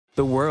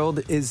The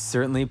world is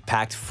certainly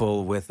packed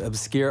full with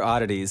obscure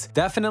oddities,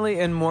 definitely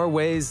in more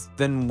ways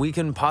than we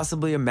can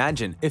possibly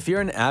imagine. If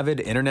you're an avid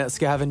internet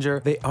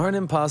scavenger, they aren't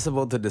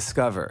impossible to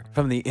discover.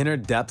 From the inner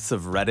depths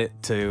of Reddit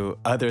to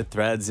other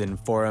threads in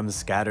forums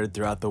scattered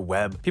throughout the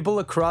web, people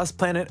across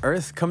planet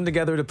Earth come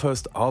together to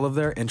post all of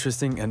their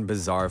interesting and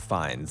bizarre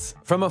finds.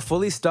 From a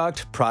fully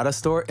stocked Prada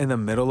store in the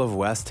middle of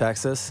West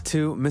Texas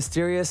to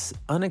mysterious,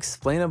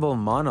 unexplainable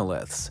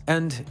monoliths,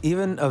 and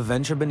even a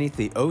venture beneath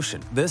the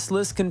ocean, this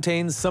list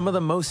contains some of the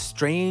most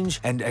strange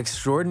and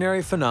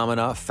extraordinary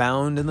phenomena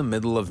found in the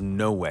middle of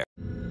nowhere.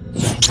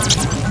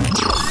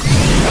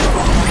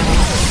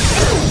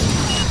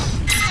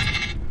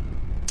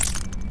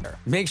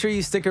 Make sure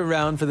you stick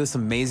around for this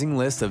amazing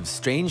list of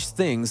strange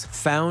things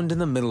found in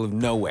the middle of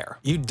nowhere.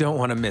 You don't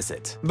want to miss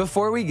it.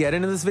 Before we get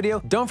into this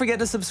video, don't forget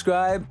to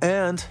subscribe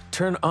and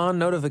turn on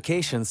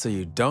notifications so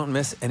you don't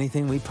miss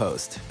anything we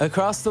post.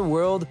 Across the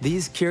world,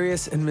 these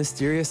curious and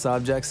mysterious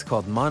objects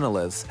called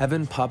monoliths have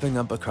been popping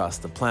up across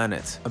the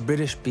planet. A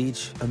British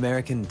beach,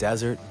 American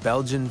desert,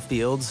 Belgian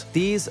fields.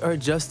 These are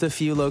just a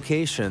few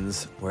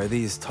locations where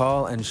these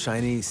tall and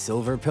shiny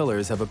silver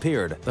pillars have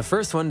appeared. The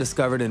first one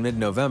discovered in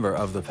mid-November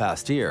of the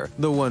past year.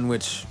 The one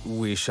which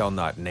we shall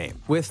not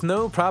name. With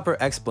no proper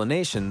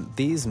explanation,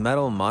 these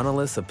metal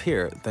monoliths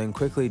appear, then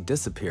quickly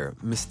disappear,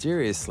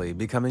 mysteriously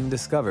becoming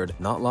discovered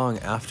not long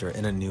after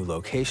in a new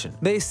location.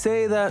 They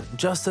say that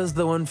just as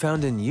the one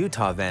found in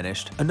Utah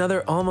vanished,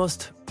 another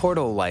almost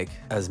portal-like,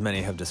 as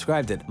many have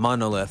described it,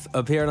 monolith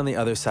appeared on the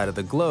other side of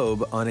the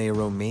globe on a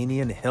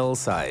Romanian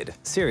hillside.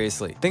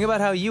 Seriously, think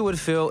about how you would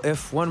feel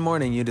if one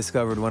morning you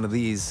discovered one of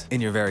these in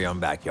your very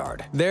own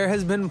backyard. There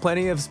has been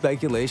plenty of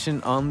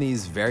speculation on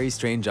these very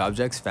strange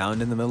objects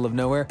found in the middle of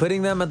nowhere,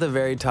 putting them at the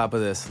very top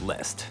of this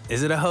list.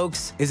 Is it a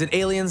hoax? Is it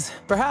aliens?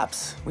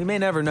 Perhaps. We may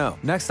never know.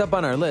 Next up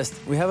on our list,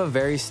 we have a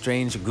very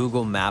strange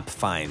Google Map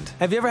find.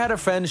 Have you ever had a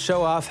friend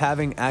show off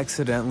having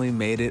accidentally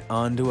made it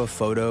onto a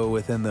photo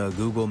within the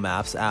Google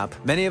Maps app?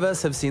 Many of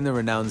us have seen the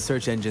renowned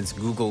search engine's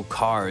Google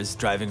cars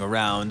driving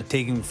around,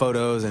 taking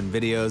photos and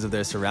videos of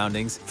their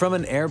surroundings, from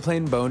an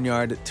airplane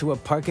boneyard to a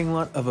parking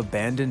lot of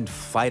abandoned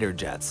fighter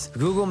jets.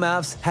 Google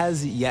Maps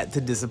has yet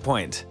to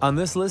disappoint. On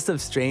this list of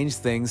strange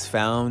things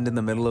found in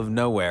the middle of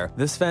nowhere,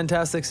 this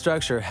fantastic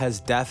structure has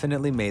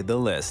definitely made the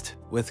list.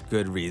 With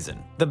good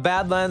reason. The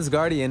Badlands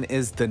Guardian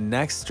is the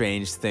next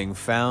strange thing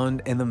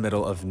found in the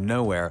middle of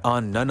nowhere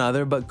on none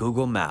other but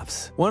Google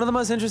Maps. One of the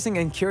most interesting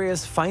and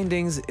curious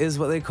findings is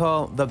what they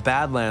call the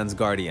Badlands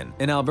Guardian.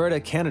 In Alberta,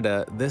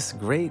 Canada, this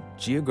great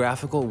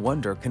geographical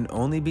wonder can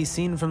only be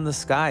seen from the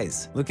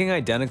skies. Looking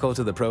identical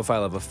to the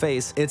profile of a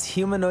face, its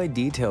humanoid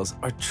details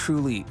are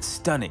truly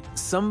stunning.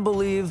 Some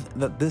believe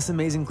that this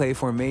amazing clay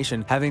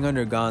formation, having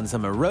undergone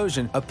some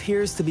erosion,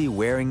 appears to be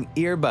wearing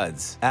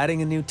earbuds,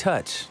 adding a new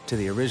touch to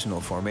the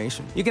original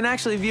formation. You can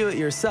actually view it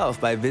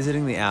yourself by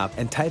visiting the app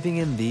and typing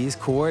in these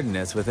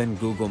coordinates within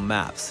Google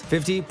Maps: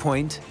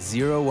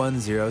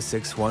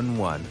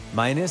 50.010611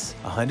 minus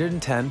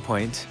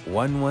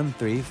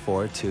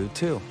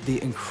 110.113422. The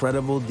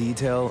incredible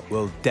detail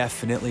will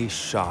definitely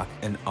shock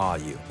and awe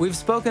you. We've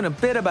spoken a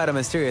bit about a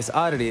mysterious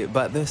oddity,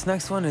 but this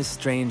next one is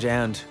strange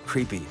and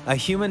creepy. A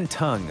human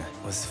tongue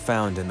was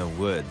found in the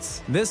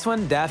woods. This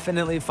one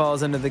definitely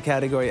falls under the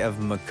category of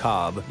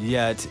macabre,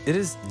 yet it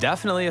is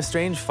definitely a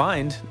strange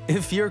find.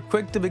 If you're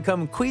quick to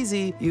become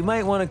queasy, you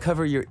might want to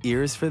cover your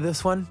ears for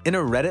this one. In a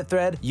Reddit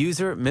thread,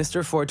 user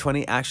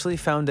Mr420 actually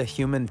found a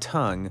human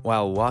tongue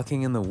while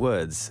walking in the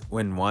woods.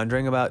 When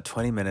wandering about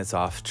 20 minutes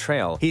off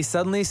trail, he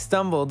suddenly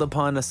stumbled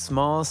upon a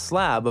small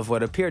slab of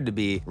what appeared to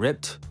be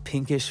ripped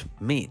pinkish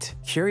meat.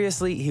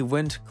 Curiously, he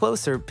went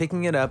closer,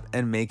 picking it up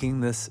and making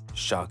this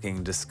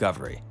shocking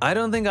discovery. I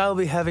don't think I'll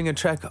be having a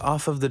trek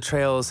off of the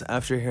trails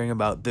after hearing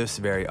about this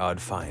very odd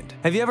find.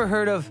 Have you ever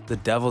heard of the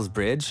Devil's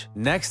Bridge?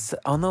 Next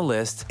on the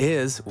list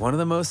is one of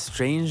the most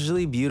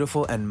strangely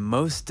beautiful and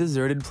most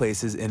deserted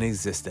places in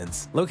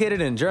existence.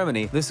 Located in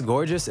Germany, this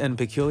gorgeous and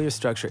peculiar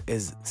structure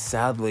is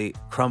sadly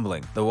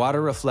crumbling. The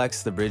water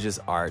reflects the bridge's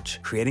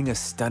arch, creating a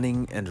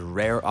stunning and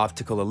rare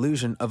optical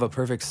illusion of a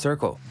perfect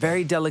circle.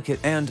 Very delicate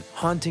and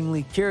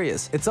hauntingly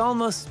curious. It's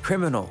almost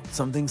criminal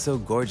something so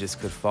gorgeous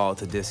could fall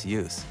to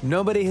disuse.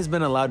 Nobody has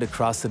been allowed to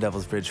cross the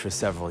Devil's Bridge for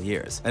several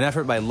years. An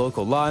effort by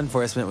local law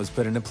enforcement was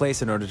put into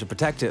place in order to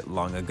protect it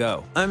long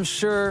ago. I'm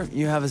sure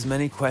you have as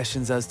many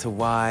questions as to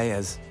why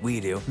as we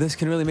do. This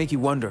can really make you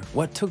wonder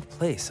what took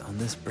place on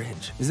this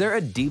bridge. Is there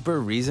a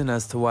deeper reason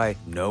as to why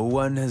no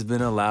one has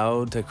been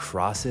allowed to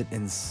cross it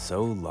in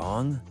so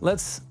long?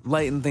 Let's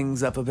lighten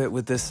things up a bit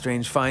with this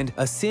strange find.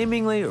 A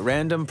seemingly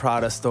random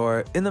Prada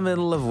store in the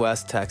middle of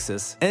West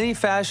Texas. Any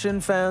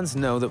fashion fans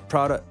know that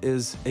Prada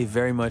is a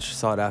very much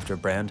sought after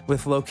brand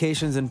with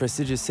locations in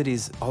prestigious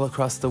cities all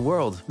across the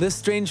world. This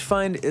strange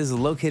find is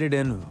located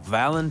in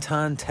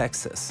Valentine,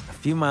 Texas. A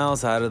few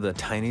miles out of the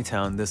tiny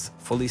town, this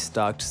fully stocked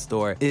stocked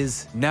store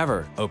is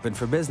never open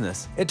for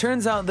business. It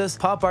turns out this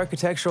pop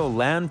architectural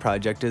land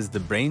project is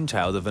the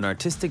brainchild of an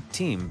artistic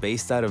team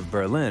based out of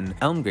Berlin,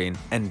 Elmgreen,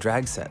 and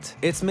Dragset.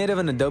 It's made of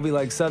an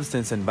adobe-like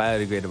substance and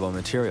biodegradable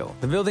material.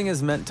 The building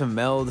is meant to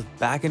meld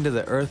back into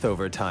the earth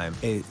over time,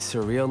 a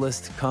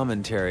surrealist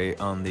commentary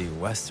on the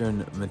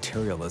Western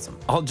materialism.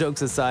 All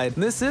jokes aside,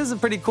 this is a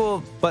pretty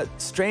cool but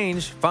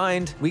strange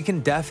find. We can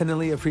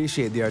definitely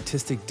appreciate the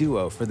artistic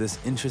duo for this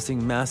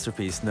interesting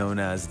masterpiece known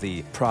as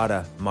the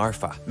Prada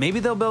Marfa. Maybe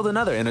they'll build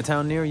another in a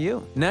town near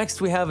you. Next,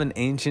 we have an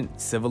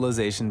ancient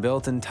civilization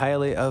built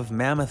entirely of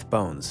mammoth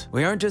bones.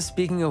 We aren't just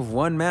speaking of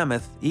one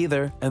mammoth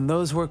either, and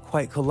those were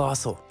quite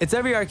colossal. It's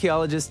every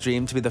archaeologist's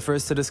dream to be the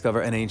first to discover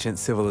an ancient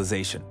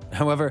civilization.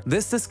 However,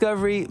 this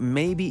discovery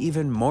may be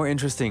even more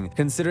interesting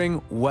considering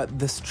what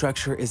the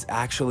structure is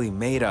actually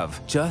made of.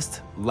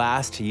 Just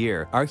last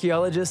year,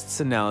 archaeologists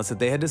announced that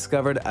they had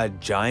discovered a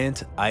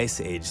giant Ice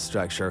Age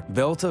structure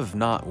built of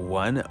not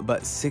one,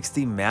 but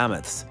 60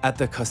 mammoths at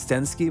the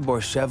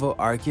Kostensky-Borshevo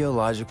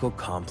Archaeological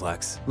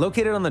Complex.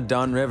 Located on the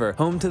Don River,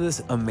 home to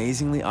this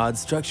amazingly odd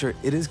structure,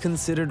 it is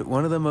considered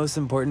one of the most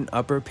important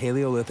Upper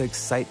Paleolithic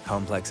site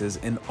complexes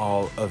in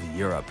all of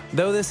Europe.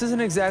 Though this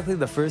isn't exactly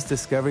the first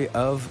discovery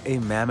of a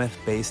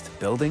mammoth-based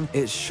building,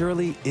 it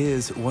surely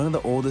is one of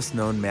the oldest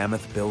known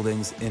mammoth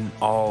buildings in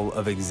all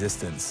of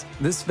existence.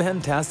 This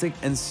fantastic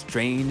and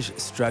strange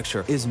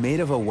structure is made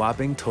of a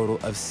whopping total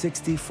of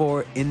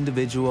 64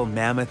 individual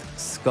mammoth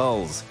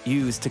skulls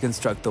used to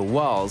construct the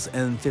walls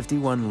and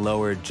 51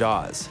 lower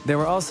jaws. There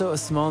were also a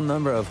small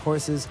number of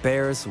horses,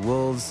 bears,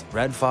 wolves,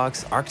 red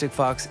fox, arctic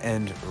fox,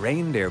 and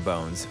reindeer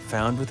bones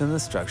found within the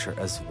structure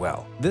as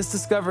well. This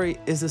discovery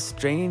is a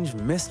strange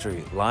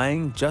mystery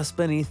lying just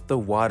beneath the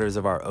waters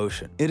of our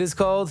ocean. It is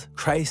called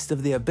Christ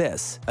of the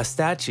Abyss, a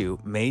statue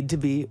made to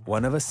be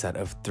one of a set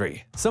of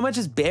 3. So much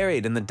is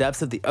buried in the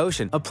depths of the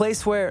ocean, a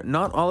place where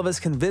not all of us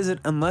can visit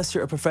unless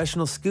you're a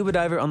professional scuba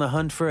diver on the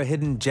hunt for a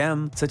hidden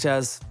gem, such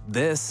as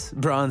this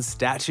bronze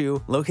statue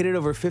located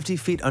over 50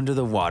 feet under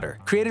the water.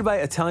 Created by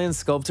Italian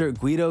sculptor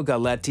Guido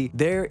Galletti,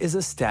 there is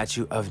a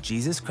statue of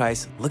Jesus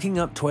Christ looking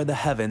up toward the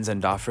heavens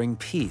and offering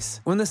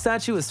peace. When the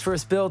statue was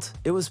first built,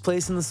 it was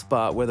placed in the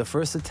spot where the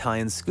first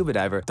Italian scuba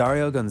diver,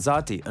 Dario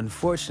Gonzatti,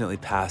 unfortunately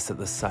passed at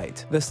the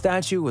site. The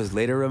statue was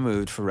later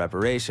removed for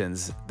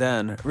reparations,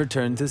 then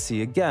returned to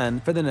sea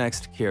again for the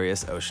next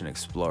curious ocean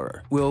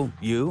explorer. Will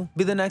you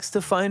be the next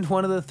to find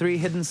one of the 3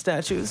 hidden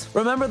statues?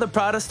 Remember the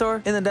Prada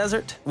store in the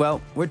desert?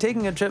 Well, we're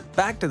taking a trip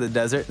back to the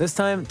desert, this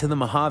time to the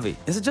Mojave.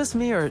 Is it just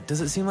me, or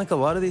does it seem like a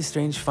lot of these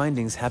strange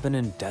findings happen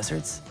in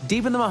deserts?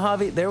 Deep in the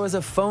Mojave, there was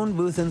a phone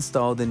booth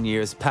installed in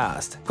years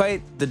past.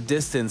 Quite the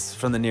distance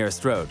from the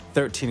nearest road,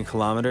 13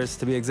 kilometers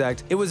to be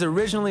exact. It was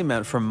originally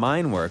meant for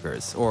mine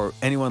workers or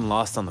anyone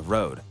lost on the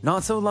road.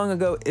 Not so long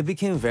ago, it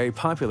became very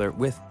popular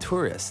with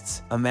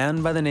tourists. A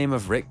man by the name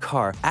of Rick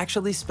Carr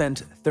actually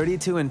spent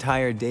 32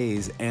 entire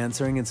days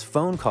answering its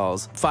phone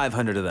calls,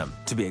 500 of them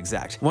to be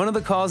exact. One of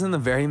the calls in the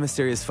very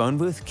mysterious phone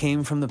booth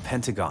came from the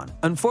Pentagon.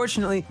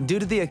 Unfortunately, due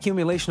to the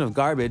accumulation of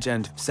garbage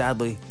and,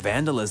 sadly,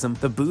 vandalism,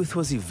 the booth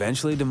was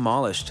eventually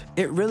demolished.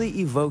 It really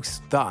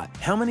evokes thought.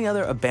 How many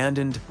other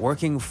abandoned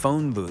working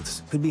phone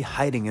booths could be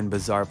hiding in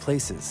bizarre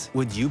places?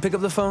 Would you pick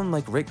up the phone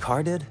like Rick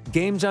Carr did?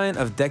 Game giant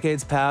of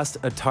decades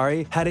past,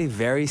 Atari had a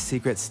very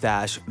secret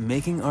stash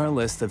making our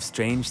list of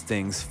strange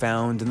things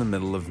found in the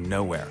middle of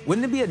nowhere.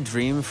 Wouldn't it be a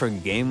dream for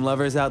game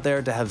lovers out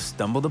there to have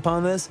stumbled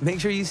upon this? Make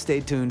sure you stay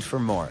tuned for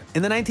more.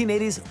 In the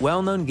 1980s,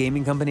 well-known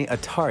gaming company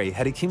Atari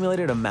had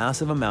accumulated a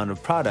massive amount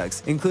of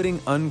products, including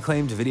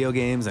unclaimed video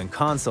games and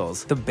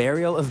consoles. The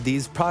burial of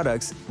these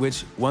products,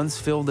 which once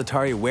filled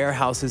Atari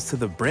warehouses to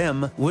the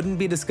brim, wouldn't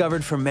be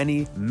discovered for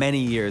many, many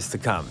years to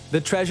come.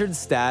 The treasured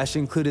stash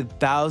included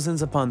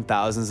thousands upon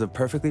thousands of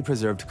perfectly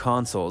preserved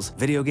consoles,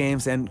 video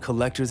games, and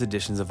collector's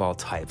editions of all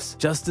types.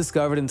 Just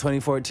discovered in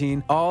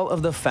 2014, all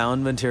of the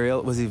found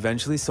material was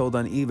eventually sold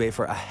on eBay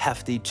for a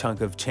hefty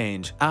chunk of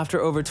change.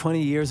 After over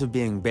 20 years of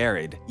being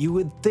buried, you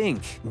would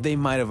think they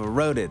might have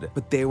eroded,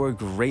 but they were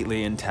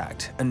greatly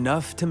intact,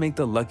 enough to make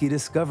the lucky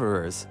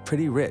discoverers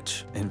pretty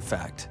rich, in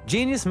fact.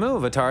 Genius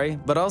move, Atari,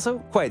 but also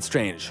quite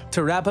strange.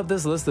 To wrap up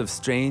this list of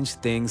strange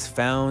things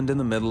found in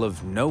the middle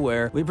of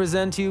nowhere, we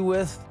present you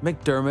with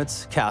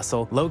McDermott's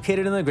Castle,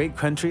 located in the great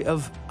country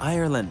of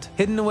Ireland.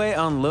 Hidden away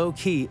on low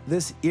key,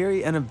 this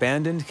eerie and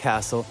abandoned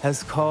castle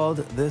has called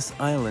this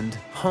island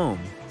home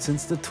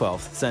since the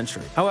 12th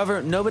century.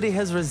 However, nobody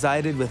has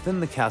resided within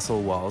the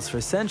castle walls for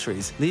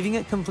centuries, leaving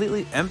it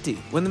completely empty.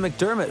 When the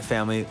McDermott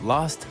family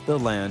lost the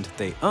land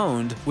they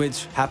owned,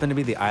 which happened to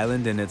be the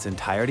island in its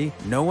entirety,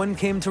 no one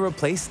came to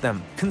replace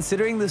them.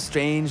 Considering the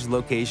strange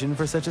location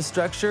for such a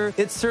structure,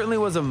 it certainly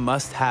was a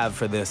must-have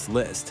for this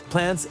list.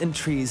 Plants and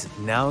trees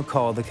now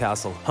call the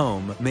castle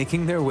home,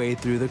 making their way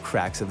through the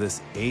cracks of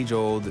this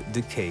age-old,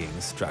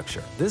 decaying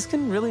structure. This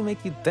can really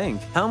make you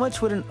think, how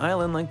much would an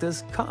island like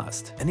this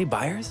cost? Any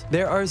buyers?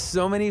 There are are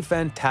so many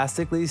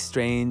fantastically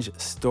strange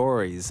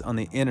stories on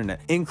the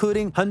internet,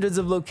 including hundreds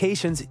of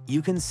locations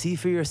you can see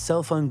for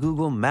yourself on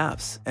Google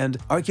Maps, and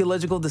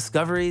archaeological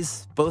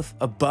discoveries, both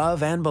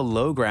above and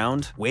below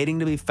ground, waiting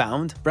to be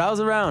found. Browse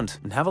around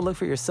and have a look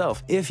for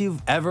yourself. If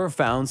you've ever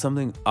found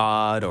something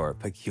odd or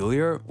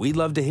peculiar, we'd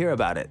love to hear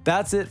about it.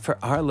 That's it for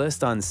our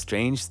list on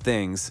strange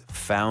things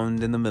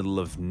found in the middle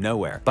of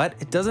nowhere. But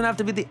it doesn't have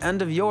to be the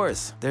end of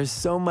yours. There's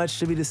so much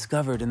to be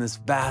discovered in this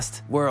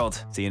vast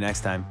world. See you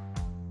next time.